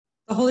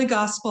The Holy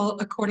Gospel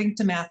according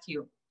to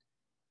Matthew.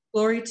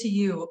 Glory to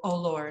you, O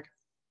Lord.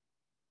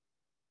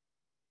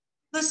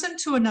 Listen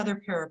to another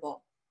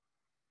parable.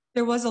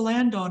 There was a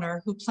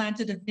landowner who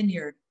planted a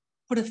vineyard,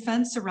 put a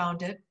fence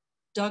around it,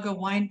 dug a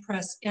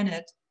winepress in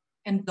it,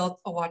 and built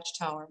a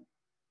watchtower.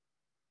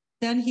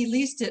 Then he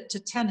leased it to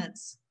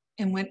tenants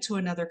and went to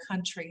another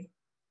country.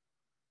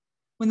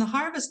 When the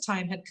harvest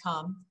time had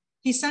come,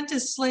 he sent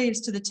his slaves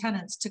to the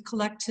tenants to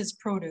collect his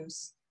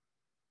produce.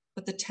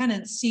 But the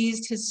tenants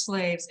seized his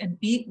slaves and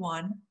beat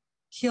one,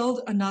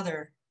 killed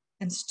another,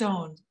 and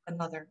stoned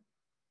another.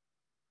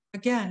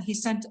 Again, he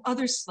sent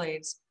other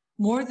slaves,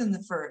 more than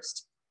the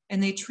first,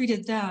 and they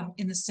treated them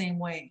in the same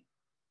way.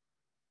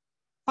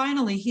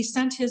 Finally, he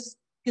sent his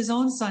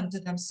own son to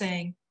them,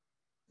 saying,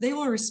 "They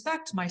will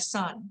respect my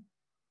son."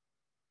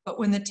 But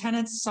when the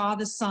tenants saw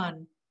the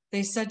son,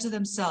 they said to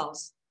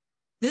themselves,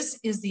 "This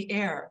is the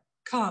heir.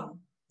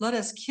 Come, let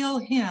us kill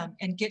him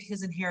and get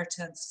his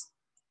inheritance."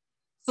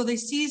 So they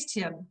seized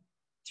him,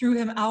 threw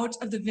him out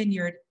of the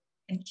vineyard,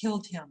 and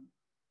killed him.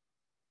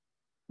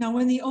 Now,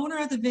 when the owner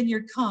of the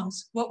vineyard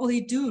comes, what will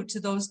he do to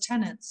those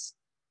tenants?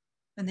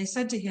 And they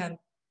said to him,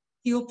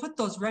 "He will put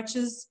those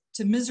wretches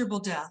to miserable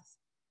death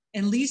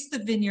and lease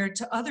the vineyard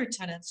to other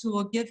tenants who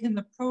will give him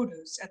the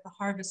produce at the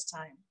harvest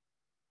time."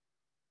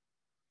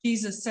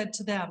 Jesus said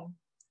to them,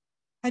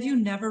 "Have you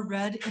never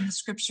read in the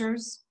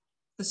scriptures,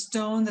 the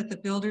stone that the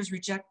builders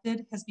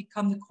rejected has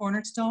become the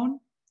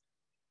cornerstone?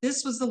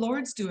 This was the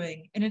Lord's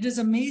doing, and it is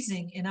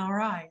amazing in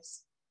our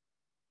eyes.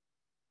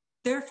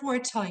 Therefore I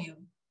tell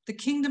you, the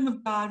kingdom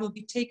of God will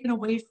be taken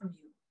away from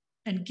you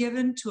and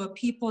given to a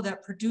people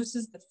that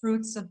produces the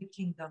fruits of the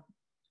kingdom.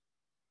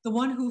 The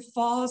one who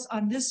falls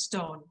on this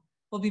stone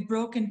will be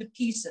broken to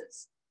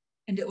pieces,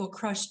 and it will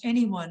crush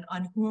anyone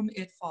on whom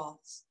it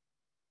falls."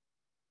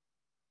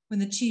 When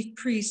the chief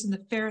priests and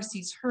the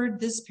Pharisees heard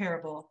this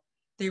parable,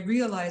 they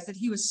realized that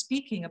he was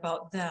speaking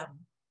about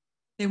them.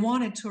 They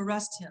wanted to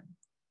arrest him,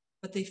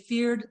 but they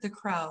feared the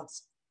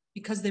crowds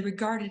because they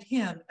regarded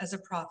him as a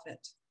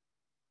prophet.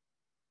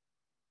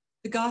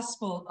 The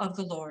Gospel of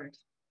the Lord.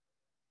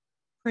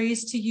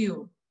 Praise to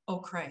you, O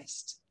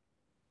Christ.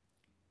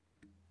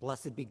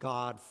 Blessed be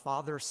God,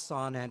 Father,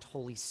 Son, and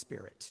Holy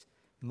Spirit,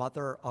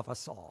 Mother of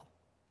us all.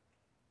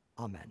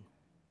 Amen.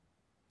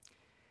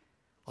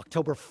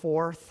 October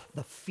 4th,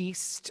 the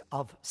feast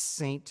of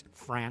Saint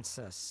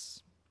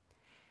Francis.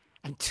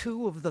 And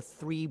 2 of the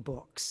 3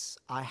 books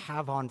I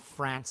have on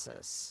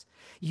Francis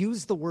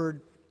use the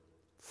word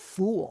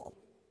fool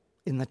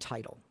in the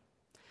title.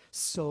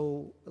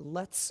 So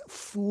let's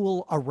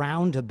fool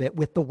around a bit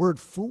with the word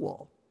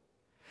fool.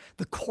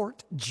 The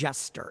court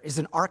jester is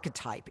an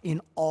archetype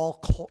in all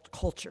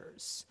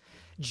cultures.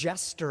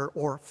 Jester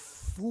or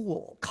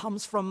fool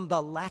comes from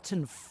the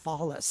Latin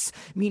follus,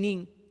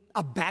 meaning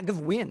a bag of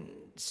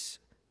wind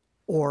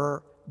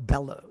or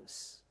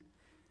bellows.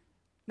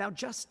 Now,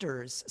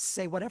 jesters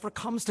say whatever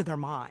comes to their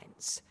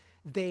minds.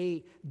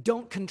 They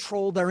don't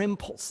control their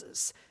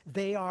impulses.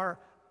 They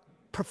are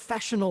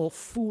professional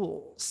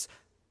fools,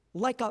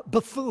 like a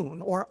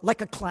buffoon or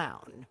like a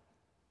clown.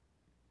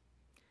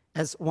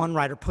 As one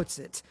writer puts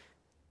it,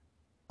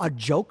 a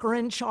joker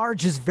in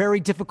charge is very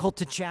difficult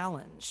to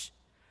challenge.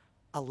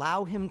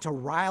 Allow him to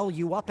rile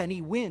you up and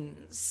he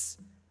wins.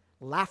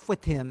 Laugh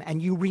with him and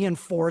you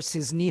reinforce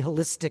his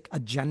nihilistic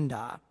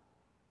agenda.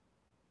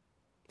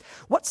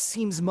 What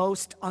seems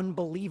most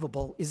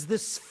unbelievable is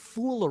this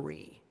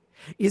foolery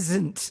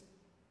isn't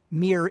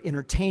mere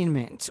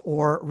entertainment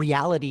or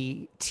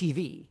reality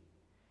TV.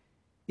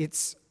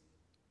 It's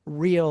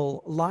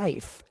real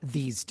life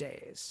these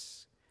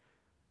days.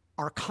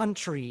 Our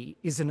country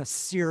is in a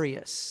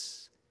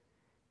serious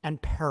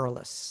and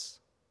perilous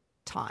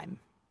time.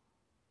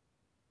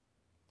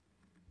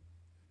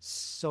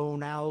 So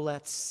now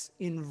let's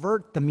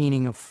invert the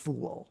meaning of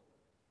fool.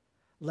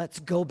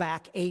 Let's go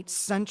back 8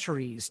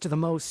 centuries to the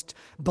most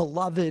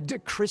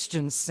beloved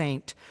Christian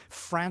saint,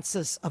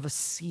 Francis of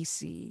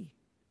Assisi.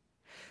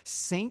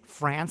 Saint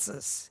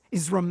Francis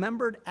is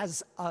remembered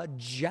as a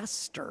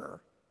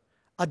jester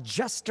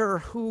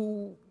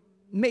who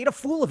made a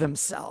fool of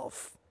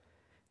himself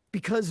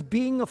because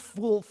being a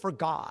fool for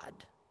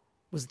God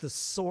was the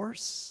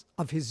source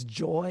of his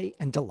joy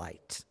and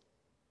delight.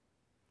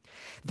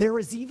 There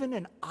is even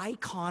an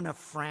icon of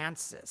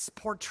Francis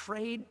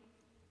portrayed,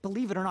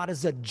 believe it or not,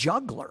 as a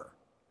juggler.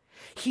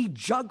 He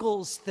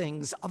juggles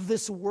things of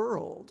this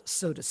world,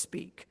 so to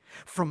speak,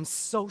 from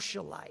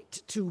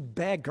socialite to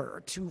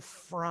beggar to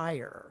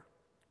friar.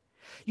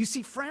 You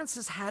see,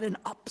 Francis had an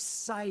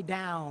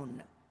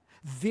upside-down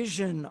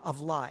vision of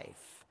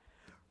life,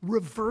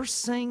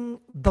 reversing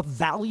the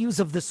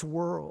values of this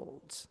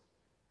world.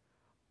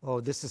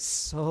 Oh, this is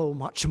so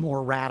much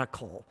more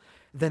radical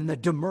than the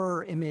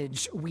demure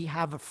image we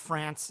have of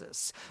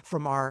Francis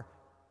from our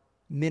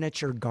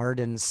miniature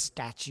garden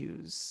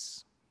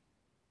statues.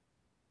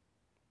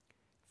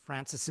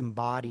 Francis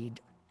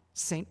embodied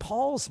St.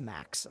 Paul's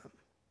maxim,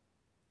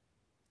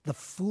 the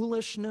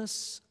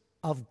foolishness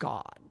of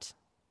God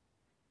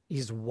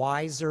is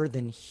wiser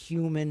than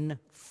human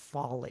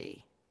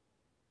folly.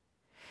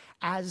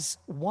 As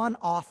one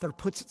author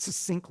puts it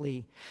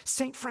succinctly,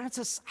 St.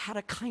 Francis had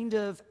a kind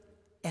of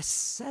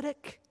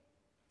ascetic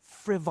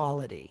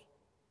frivolity,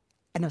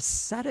 an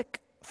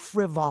ascetic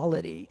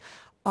frivolity,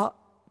 a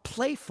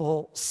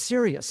playful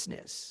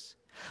seriousness,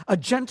 a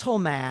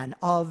gentleman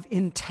of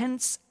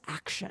intense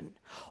action,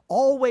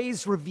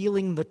 always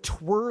revealing the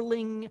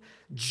twirling,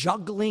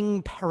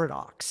 juggling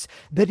paradox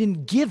that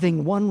in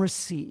giving one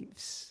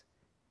receives,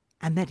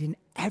 and that in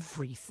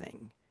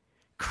everything,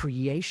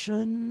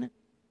 creation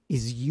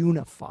is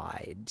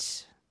unified.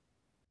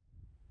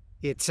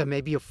 It's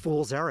maybe a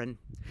fool's errand,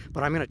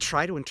 but I'm going to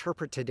try to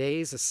interpret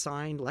today's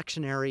assigned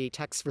lectionary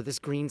text for this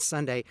Green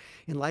Sunday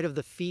in light of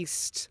the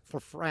feast for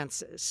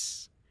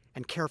Francis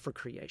and care for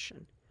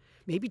creation.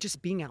 Maybe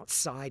just being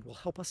outside will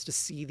help us to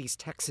see these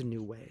texts in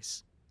new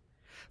ways.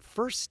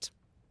 First,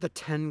 the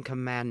Ten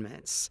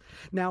Commandments.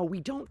 Now, we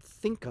don't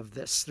think of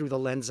this through the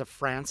lens of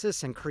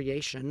Francis and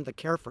creation, the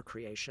care for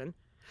creation.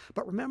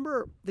 But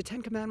remember, the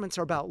Ten Commandments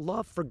are about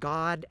love for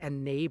God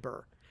and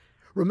neighbor.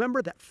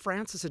 Remember that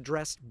Francis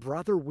addressed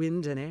brother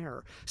wind and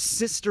air,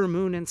 sister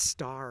moon and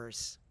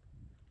stars.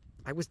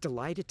 I was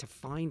delighted to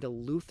find a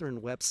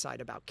Lutheran website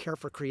about care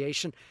for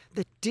creation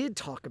that did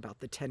talk about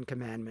the Ten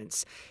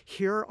Commandments.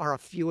 Here are a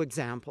few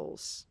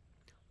examples.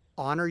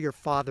 Honor your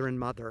father and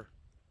mother.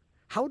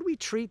 How would we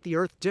treat the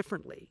earth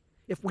differently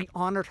if we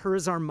honored her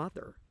as our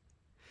mother?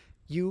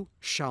 You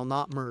shall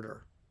not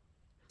murder.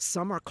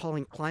 Some are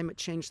calling climate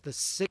change the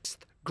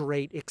sixth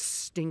great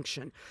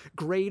extinction,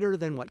 greater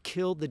than what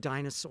killed the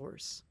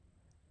dinosaurs.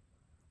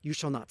 You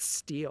shall not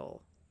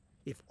steal.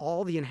 If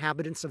all the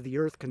inhabitants of the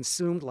earth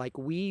consumed like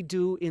we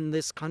do in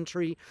this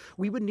country,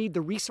 we would need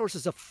the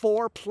resources of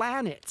 4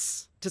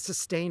 planets to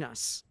sustain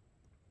us.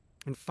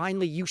 And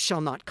finally, you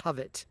shall not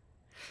covet.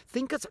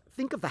 Think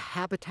of the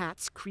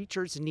habitats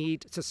creatures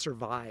need to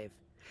survive,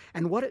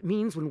 and what it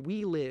means when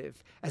we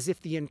live as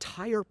if the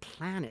entire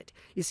planet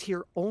is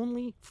here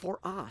only for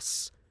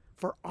us,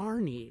 for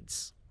our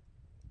needs.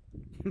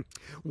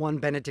 One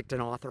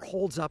Benedictine author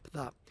holds up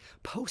the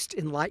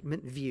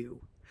post-Enlightenment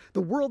view,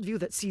 the worldview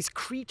that sees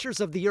creatures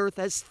of the earth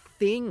as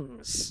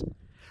things,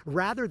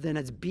 rather than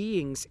as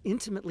beings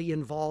intimately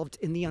involved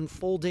in the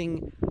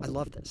unfolding, I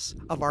love this,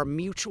 of our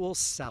mutual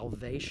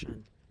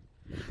salvation.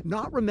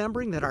 Not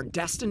remembering that our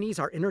destinies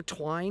are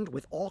intertwined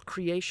with all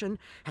creation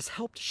has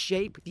helped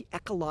shape the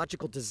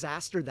ecological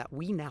disaster that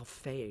we now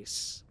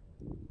face.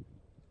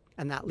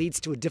 And that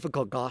leads to a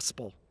difficult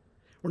gospel.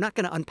 We're not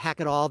going to unpack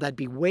it all. That'd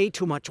be way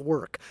too much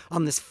work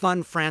on this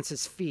fun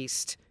Francis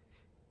feast.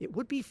 It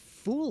would be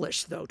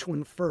foolish, though, to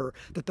infer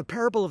that the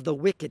parable of the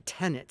wicked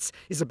tenants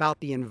is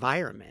about the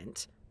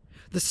environment.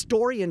 The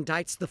story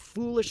indicts the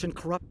foolish and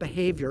corrupt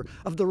behavior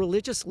of the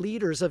religious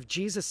leaders of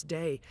Jesus'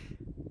 day,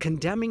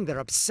 condemning their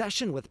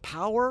obsession with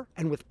power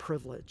and with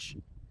privilege.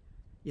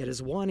 Yet,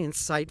 as one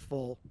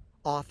insightful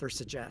author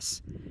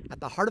suggests, at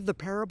the heart of the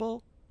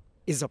parable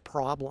is a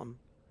problem.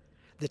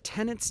 The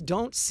tenants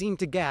don't seem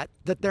to get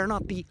that they're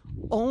not the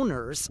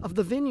owners of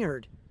the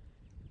vineyard.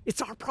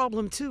 It's our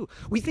problem too.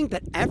 We think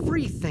that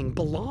everything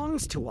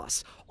belongs to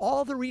us,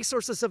 all the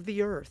resources of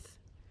the earth.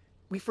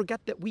 We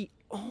forget that we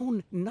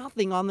own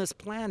nothing on this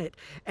planet.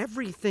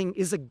 Everything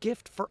is a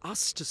gift for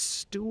us to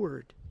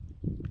steward.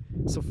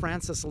 So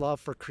Francis' love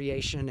for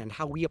creation and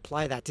how we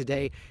apply that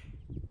today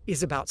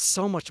is about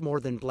so much more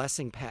than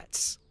blessing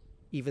pets,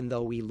 even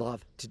though we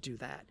love to do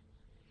that.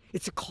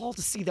 It's a call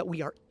to see that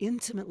we are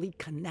intimately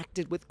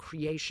connected with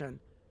creation,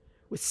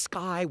 with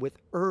sky, with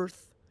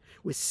earth,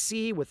 with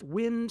sea, with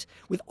wind,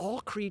 with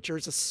all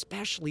creatures,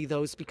 especially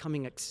those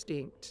becoming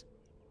extinct.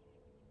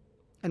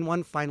 And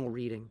one final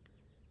reading,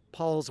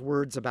 Paul's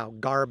words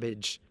about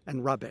garbage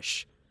and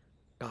rubbish.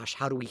 Gosh,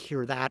 how do we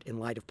hear that in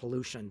light of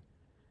pollution?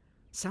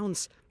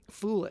 Sounds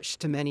foolish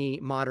to many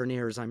modern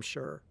ears, I'm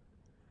sure.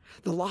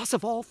 The loss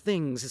of all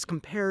things is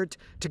compared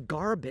to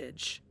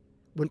garbage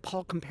when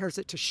Paul compares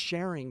it to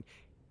sharing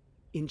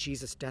in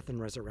Jesus' death and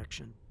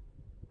resurrection.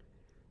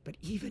 But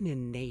even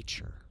in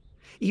nature,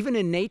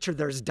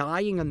 there's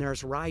dying and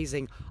there's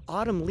rising.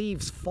 Autumn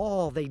leaves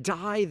fall, they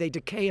die, they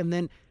decay, and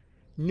then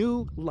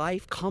new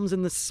life comes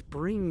in the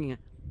spring.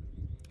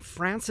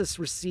 Francis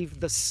received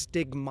the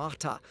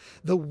stigmata,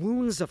 the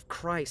wounds of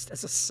Christ,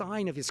 as a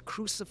sign of his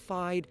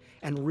crucified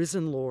and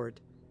risen Lord.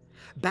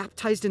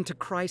 Baptized into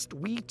Christ,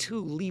 we too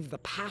leave the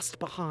past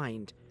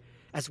behind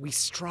as we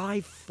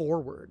strive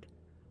forward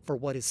for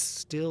what is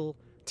still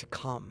to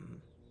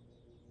come.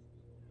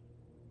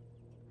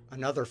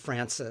 Another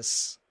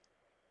Francis,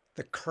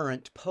 the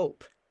current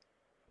Pope,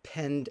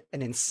 penned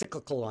an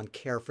encyclical on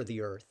care for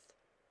the earth.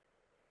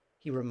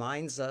 He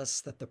reminds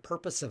us that the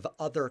purpose of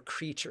other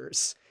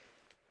creatures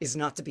is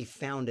not to be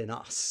found in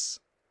us.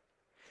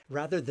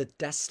 Rather, the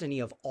destiny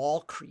of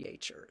all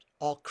creatures,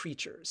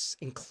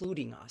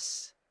 including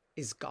us,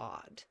 is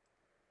God,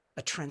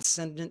 a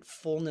transcendent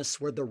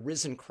fullness where the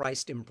risen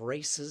Christ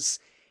embraces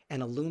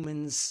and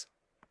illumines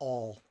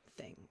all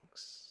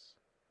things.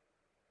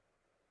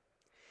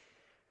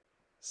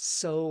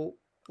 So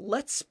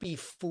let's be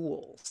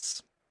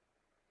fools.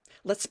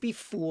 Let's be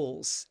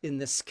fools in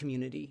this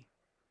community.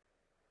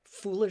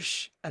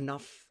 foolish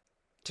enough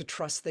to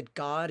trust that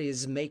God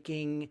is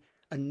making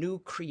a new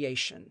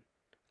creation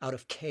out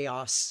of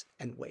chaos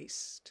and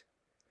waste,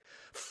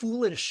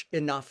 foolish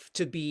enough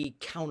to be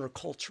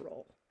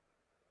countercultural,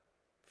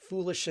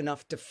 foolish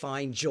enough to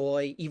find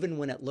joy even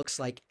when it looks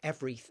like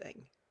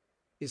everything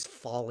is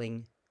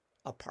falling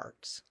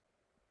apart.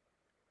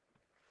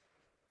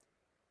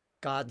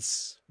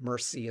 God's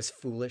mercy is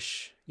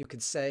foolish, you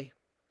could say.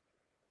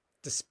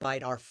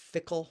 Despite our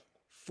fickle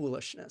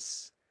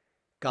foolishness,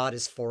 God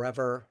is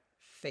forever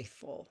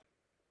faithful.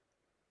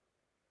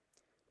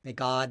 May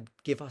God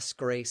give us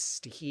grace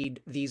to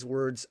heed these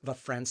words of a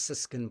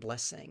Franciscan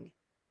blessing.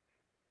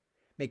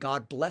 May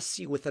God bless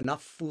you with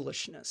enough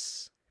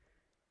foolishness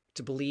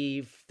to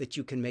believe that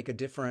you can make a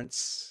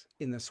difference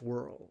in this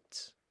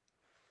world.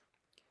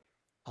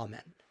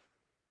 Amen.